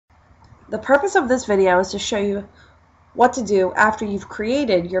The purpose of this video is to show you what to do after you've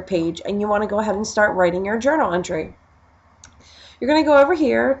created your page and you want to go ahead and start writing your journal entry. You're going to go over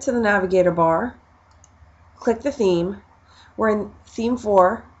here to the navigator bar, click the theme. We're in theme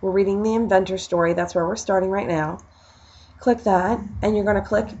 4. We're reading the inventor story. That's where we're starting right now. Click that, and you're going to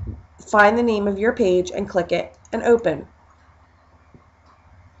click find the name of your page and click it and open.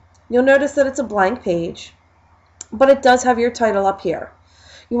 You'll notice that it's a blank page, but it does have your title up here.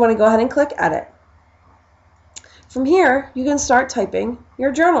 You want to go ahead and click edit. From here, you can start typing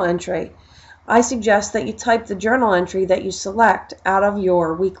your journal entry. I suggest that you type the journal entry that you select out of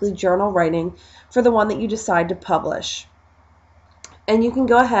your weekly journal writing for the one that you decide to publish. And you can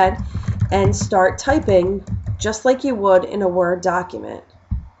go ahead and start typing just like you would in a Word document.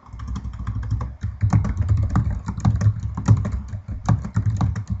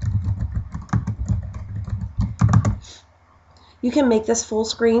 You can make this full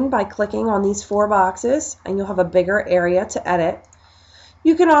screen by clicking on these 4 boxes, and you'll have a bigger area to edit.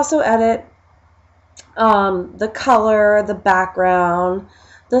 You can also edit the color, the background,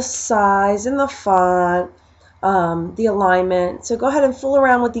 the size, and the font, the alignment. So go ahead and fool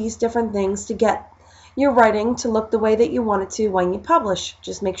around with these different things to get your writing to look the way that you want it to when you publish.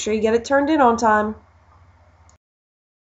 Just make sure you get it turned in on time.